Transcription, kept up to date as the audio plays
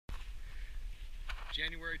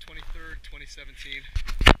January 23rd, 2017,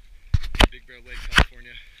 Big Bear Lake,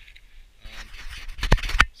 California.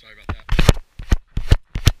 Sorry about that.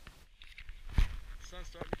 The sun's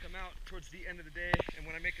starting to come out towards the end of the day, and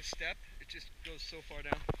when I make a step, it just goes so far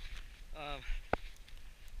down.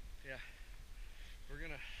 Yeah, we're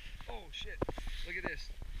gonna. Oh shit! Look at this.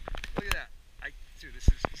 Look at that. Dude, this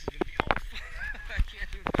is gonna be. Oh fuck! I can't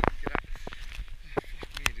even fucking get out. Oh, fuck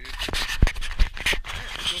me, dude.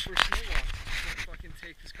 Alright, let's go for a snow walk. Let's fucking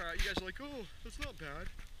take this car out. You guys are like, oh, that's not bad.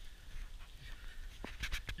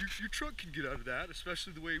 Your truck can get out of that,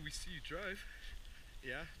 especially the way we see you drive.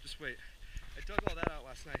 Yeah, just wait. I dug all that out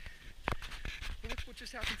last night. But look what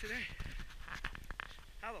just happened today.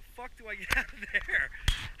 How the fuck do I get out of there?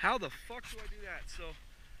 How the fuck do I do that? So,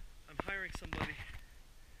 I'm hiring somebody.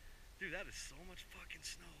 Dude, that is so much fucking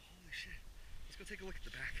snow. Holy shit. Let's go take a look at the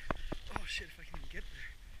back. Oh shit, if I can even get there.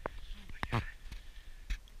 Oh my god.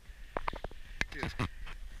 Dude, get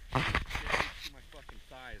to my fucking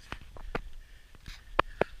thighs.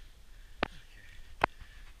 Okay.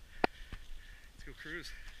 Let's go cruise.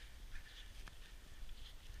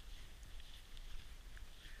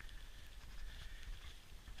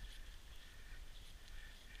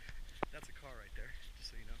 That's a car right there, just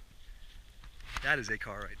so you know. That is a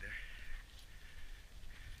car right there.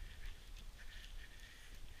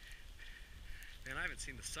 Man, I haven't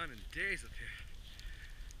seen the sun in days up here.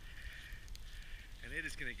 And it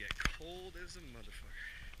is gonna get cold as a motherfucker.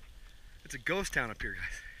 It's a ghost town up here,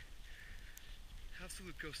 guys.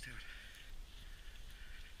 Absolute ghost town.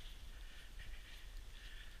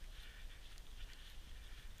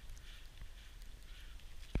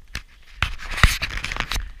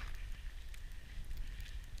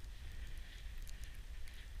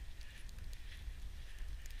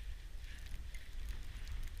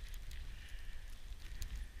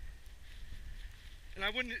 And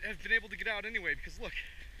I wouldn't have been able to get out anyway because look,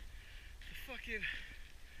 the fucking,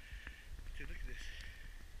 dude, look at this.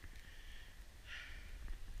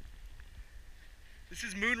 This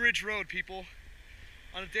is Moonridge Road, people.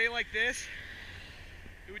 On a day like this,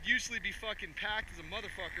 it would usually be fucking packed as a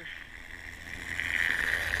motherfucker.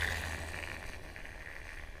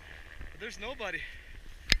 But there's nobody.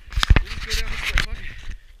 We'll just go down this way, fuck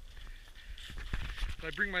it. Did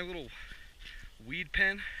I bring my little weed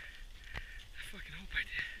pen? I fucking hope I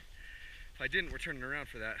did. If I didn't, we're turning around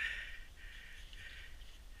for that.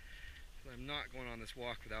 I'm not going on this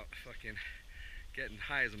walk without fucking getting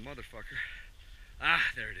high as a motherfucker. Ah,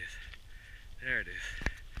 there it is. There it is.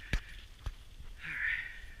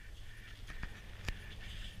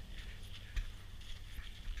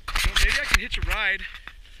 Alright. So maybe I can hitch a ride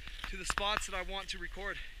to the spots that I want to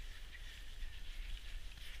record.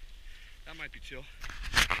 That might be chill.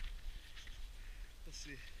 Let's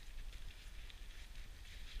see.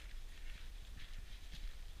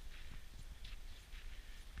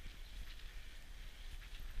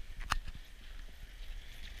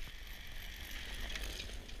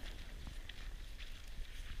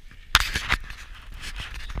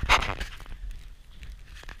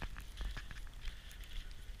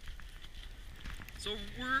 So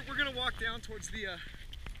we're gonna walk down towards the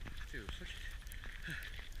dude, look.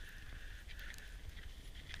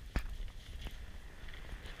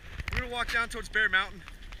 We're gonna walk down towards Bear Mountain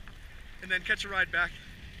and then catch a ride back.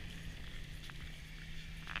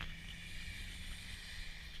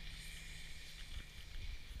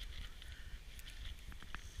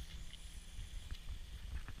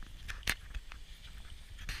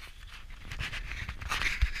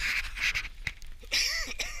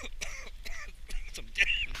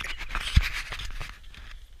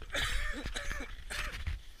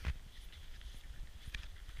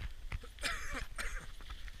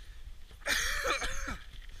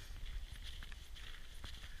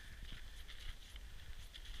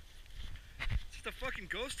 It's a fucking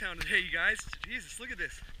ghost town today, you guys. Jesus, look at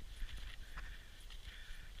this.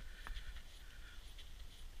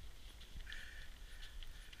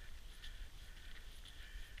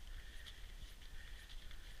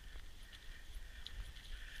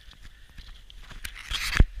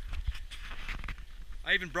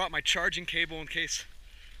 I even brought my charging cable in case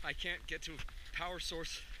I can't get to a power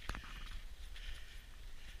source.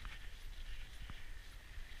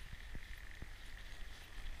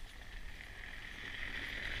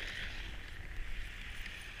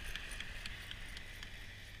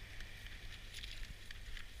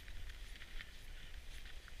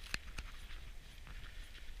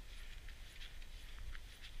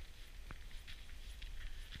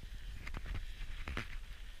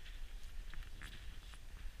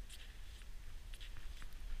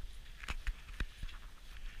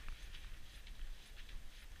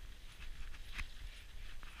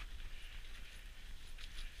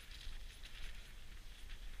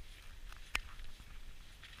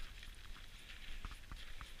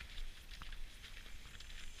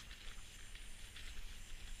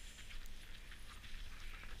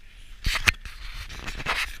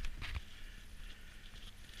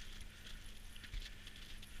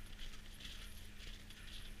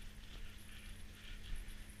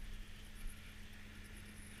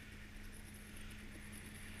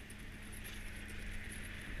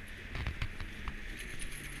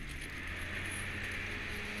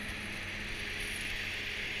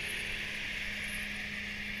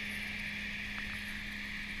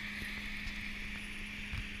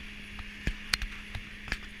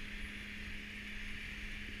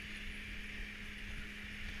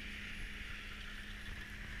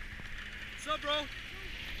 up, bro?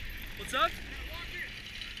 What's up?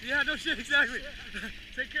 Yeah, no shit, exactly.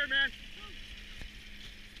 Take care, man.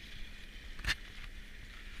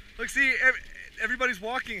 Look, see, everybody's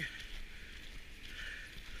walking.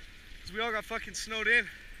 Because we all got fucking snowed in.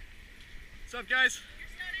 What's up, guys? You're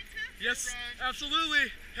snowed in too? Yes,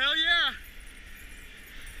 absolutely. Hell yeah.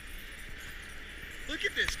 Look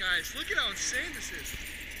at this, guys. Look at how insane this is.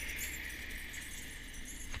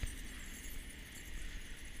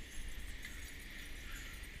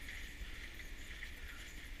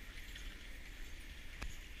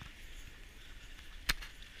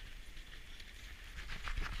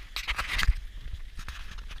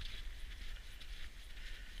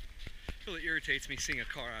 It really irritates me seeing a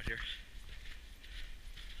car out here.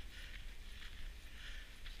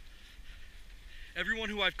 Everyone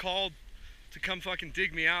who I've called to come fucking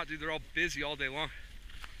dig me out, dude, they're all busy all day long.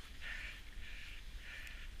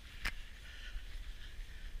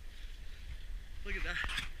 Look at that.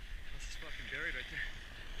 This is fucking buried right there.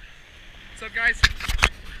 What's up, guys?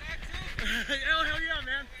 Hell yeah,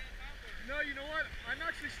 man. No, you know what? I'm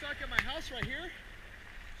actually stuck at my house right here,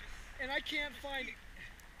 and I can't find...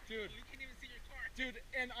 Dude. You can't even see your car. Dude,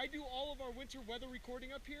 and I do all of our winter weather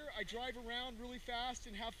recording up here. I drive around really fast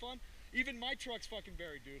and have fun. Even my truck's fucking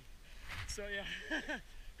buried, dude. So yeah.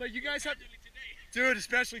 But you guys have... Dude,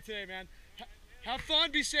 especially today, man. Have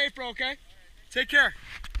fun, be safe, bro, okay? Take care.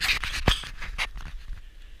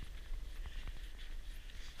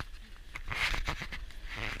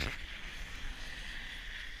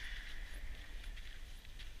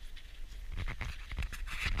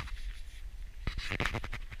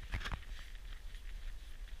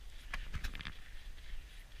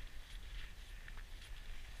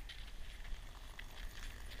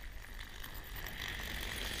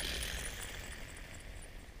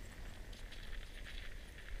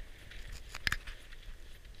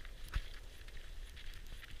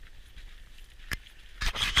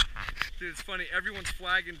 Dude, it's funny, everyone's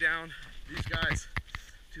flagging down these guys.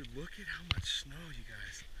 Dude, look at how much snow, you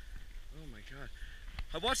guys. Oh my God.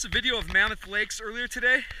 I watched a video of Mammoth Lakes earlier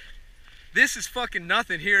today. This is fucking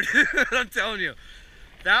nothing here, I'm telling you.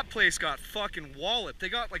 That place got fucking walloped. They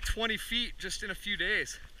got like 20 feet just in a few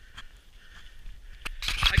days.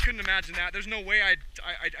 I couldn't imagine that. There's no way I'd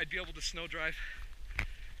be able to snow drive,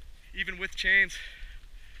 even with chains.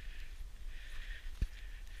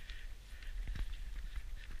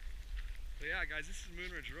 But yeah, guys, this is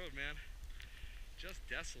Moonridge Road, man. Just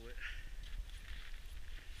desolate.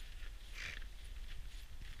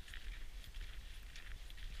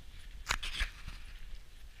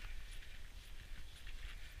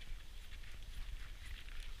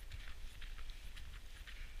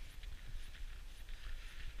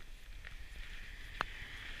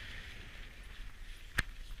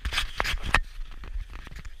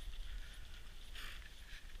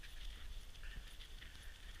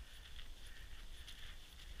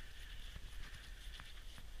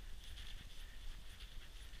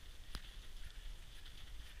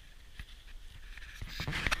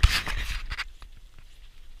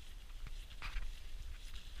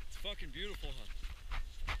 Fucking beautiful,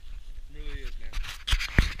 huh? It really is, man.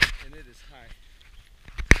 And it is high.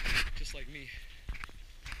 Just like me.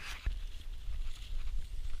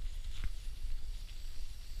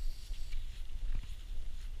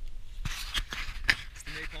 It's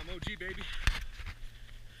the Napalm OG, baby.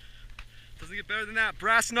 Doesn't get better than that.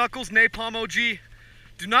 Brass knuckles, Napalm OG.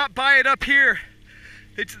 Do not buy it up here.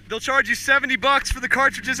 They'll charge you 70 bucks for the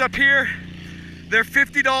cartridges up here. They're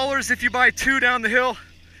 $50 if you buy 2 down the hill,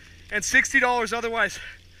 and $60 otherwise.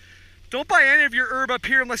 Don't buy any of your herb up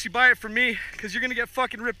here unless you buy it from me, because you're gonna get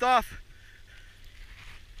fucking ripped off.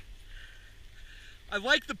 I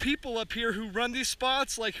like the people up here who run these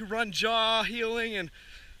spots, like who run jaw healing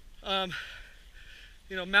and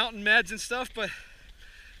you know, mountain meds and stuff, but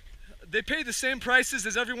they pay the same prices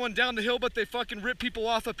as everyone down the hill, but they fucking rip people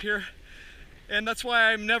off up here. And that's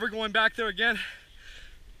why I'm never going back there again.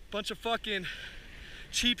 Bunch of fucking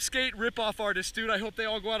cheapskate rip-off artists, dude. I hope they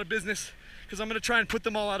all go out of business, because I'm gonna try and put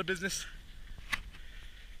them all out of business.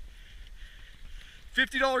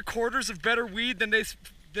 $50 quarters of better weed than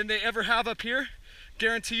they ever have up here,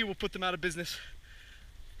 guarantee you will put them out of business.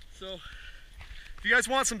 So if you guys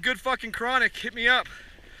want some good fucking chronic, hit me up.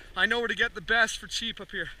 I know where to get the best for cheap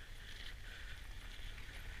up here.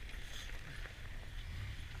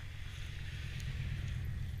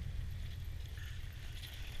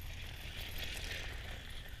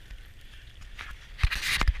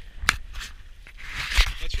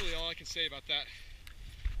 That's really all I can say about that.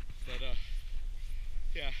 But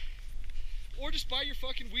yeah. Or just buy your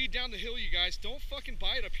fucking weed down the hill, you guys. Don't fucking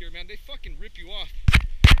buy it up here, man. They fucking rip you off.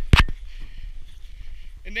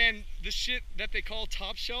 And then the shit that they call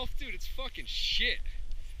top shelf, dude, it's fucking shit.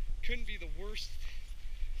 Couldn't be the worst.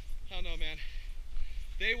 I don't know, man.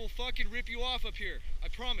 They will fucking rip you off up here. I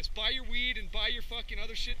promise. Buy your weed and buy your fucking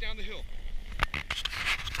other shit down the hill.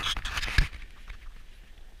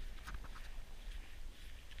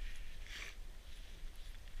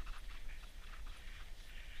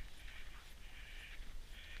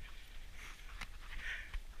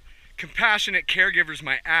 Compassionate caregivers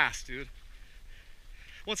my ass, dude.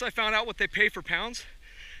 Once I found out what they pay for pounds,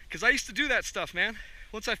 because I used to do that stuff, man.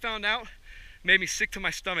 Once I found out, it made me sick to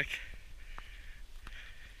my stomach.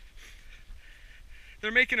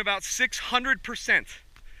 They're making about 600%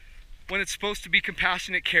 when it's supposed to be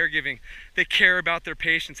compassionate caregiving. They care about their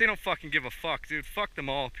patients. They don't fucking give a fuck, dude. Fuck them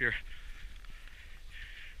all up here.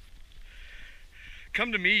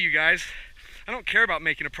 Come to me, you guys. I don't care about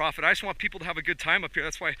making a profit. I just want people to have a good time up here.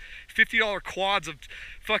 That's why $50 quads of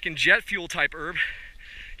fucking jet fuel type herb.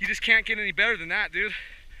 You just can't get any better than that, dude.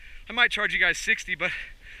 I might charge you guys 60, but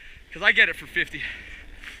because I get it for 50.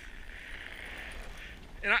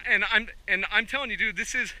 And I'm telling you, dude,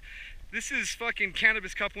 this is fucking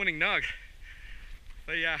Cannabis Cup winning nug.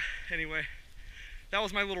 But yeah, anyway, that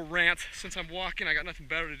was my little rant. Since I'm walking, I got nothing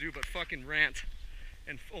better to do but fucking rant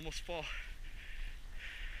and almost fall.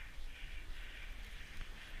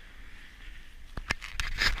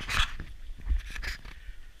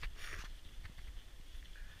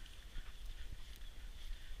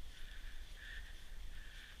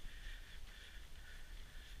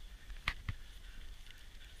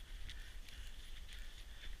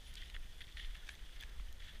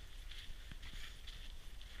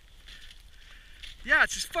 Yeah,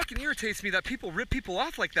 it just fucking irritates me that people rip people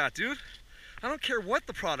off like that, dude. I don't care what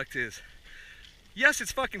the product is. Yes,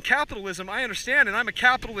 it's fucking capitalism, I understand, and I'm a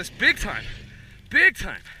capitalist big time. Big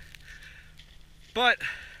time. But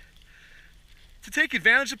to take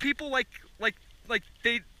advantage of people like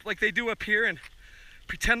they do up here and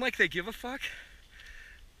pretend like they give a fuck?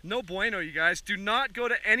 No bueno, you guys. Do not go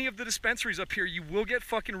to any of the dispensaries up here. You will get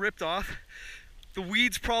fucking ripped off. The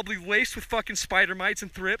weed's probably laced with fucking spider mites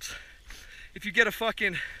and thrips. If you get a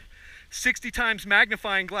fucking 60 times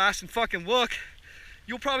magnifying glass and fucking look,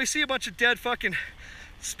 you'll probably see a bunch of dead fucking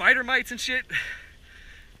spider mites and shit.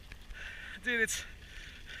 Dude, it's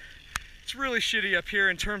really shitty up here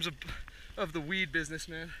in terms of the weed business,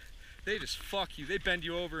 man. They just fuck you. They bend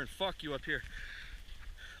you over and fuck you up here.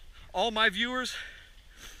 All my viewers,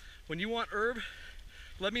 when you want herb,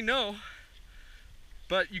 let me know.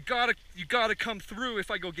 But you gotta come through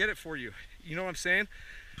if I go get it for you. You know what I'm saying?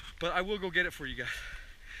 But I will go get it for you guys.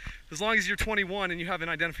 As long as you're 21 and you have an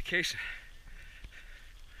identification.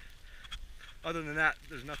 Other than that,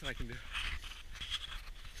 there's nothing I can do.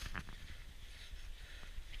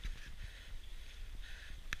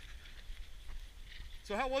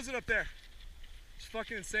 So how was it up there? It's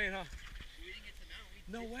fucking insane, huh? We didn't get to the mountain.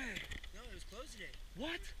 No way. No, it was closed today.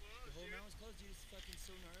 What? The whole mountain was closed, dude. It's fucking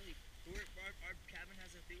so gnarly. Our cabin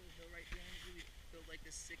has a big little hill right behind it. We built like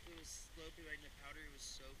this sick little slope right in the powder. It was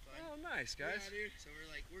so fun. Oh, nice, guys. Yeah, dude. So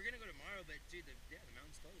we're like, we're gonna go tomorrow, but dude, the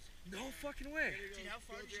mountain's closed. No fucking way. Dude, how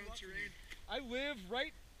far did you walk from here? I live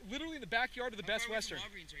literally in the backyard of the Best Western.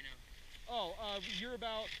 How far are we from Walgreens right now?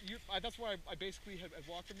 Oh, that's where I basically had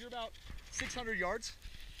walked from. You're about 600 yards.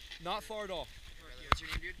 Not far at all. What's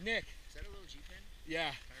your name, dude? Nick. Is that a little G pen?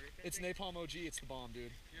 Yeah. Can I rip that It's thing? Napalm OG. It's the bomb,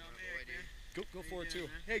 dude. Yeah, man. Go for it too.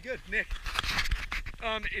 Hey, good, Nick.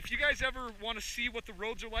 If you guys ever want to see what the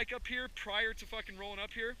roads are like up here prior to fucking rolling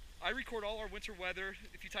up here, I record all our winter weather.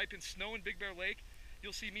 If you type in snow in Big Bear Lake,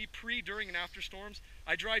 you'll see me pre, during, and after storms.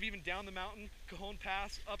 I drive even down the mountain, Cajon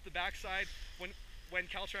Pass, up the backside when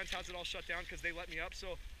Caltrans has it all shut down because they let me up.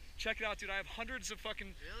 So check it out, dude. I have hundreds of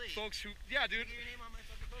fucking folks who, yeah, dude. Get your name on my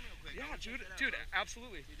fucking phone real quick. Yeah, dude,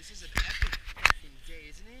 absolutely. Dude, this is an epic fucking day,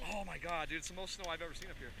 isn't it? Oh my God, dude, it's the most snow I've ever seen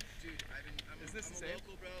up here. Dude, I'm Is this a insane?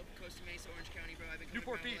 local, bro. Costa Mesa, Orange County, bro. I've been coming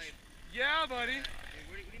Newport around Beach. LA. Yeah, buddy. Hey,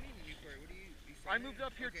 what do you mean Newport? What do you from I there? moved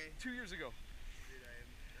up here Okay. 2 years ago. Dude,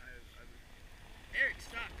 Eric,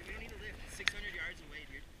 stop. We don't need a lift. It's 600 yards away,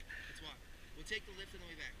 dude. Let's walk. We'll take the lift on the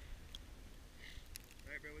way back.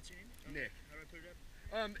 All right, bro. What's your name? Nick. How do I put it up?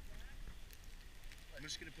 I'm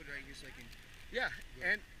just gonna put it right here so I can. Yeah,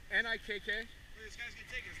 N-I-K-K. Wait, this guy's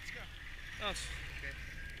gonna take us. Let's go. Oh, Okay.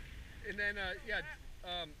 and then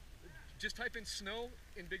just type in snow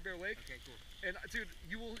in Big Bear Lake. Okay, cool. And dude,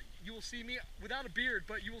 you will see me without a beard,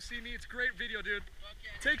 but you will see me. It's a great video, dude. Fuck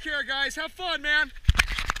yeah. Take care, guys. Have fun, man.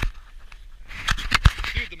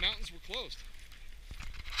 Dude, the mountains were closed.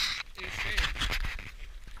 Insane.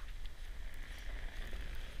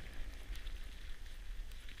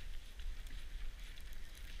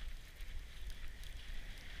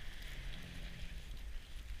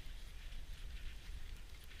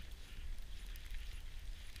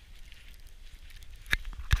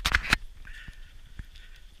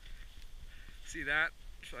 See that?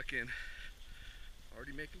 Fucking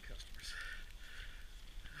already making customers.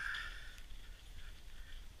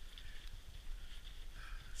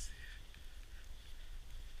 Let's see.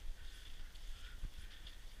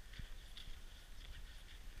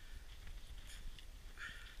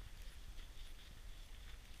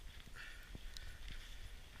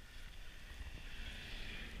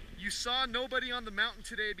 You saw nobody on the mountain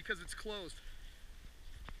today because it's closed.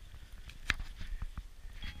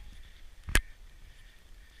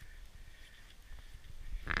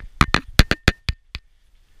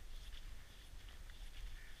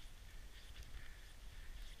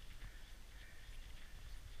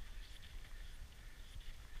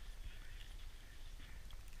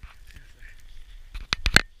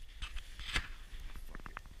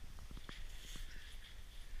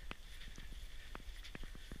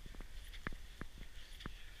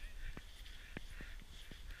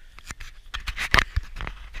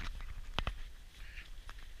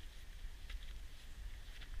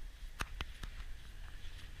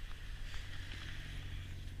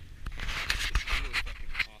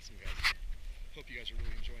 Hope you guys are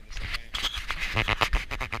really enjoying this like I am.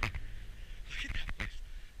 Look at that place.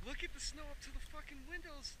 Look at the snow up to the fucking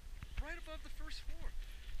windows right above the first floor.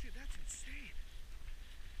 Dude, that's insane.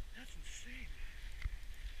 That's insane.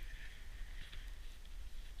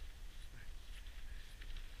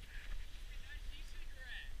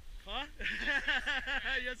 Huh?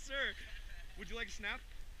 Yes, sir. Would you like a snap?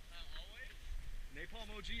 Always? Napalm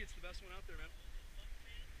OG, it's the best one out there, man.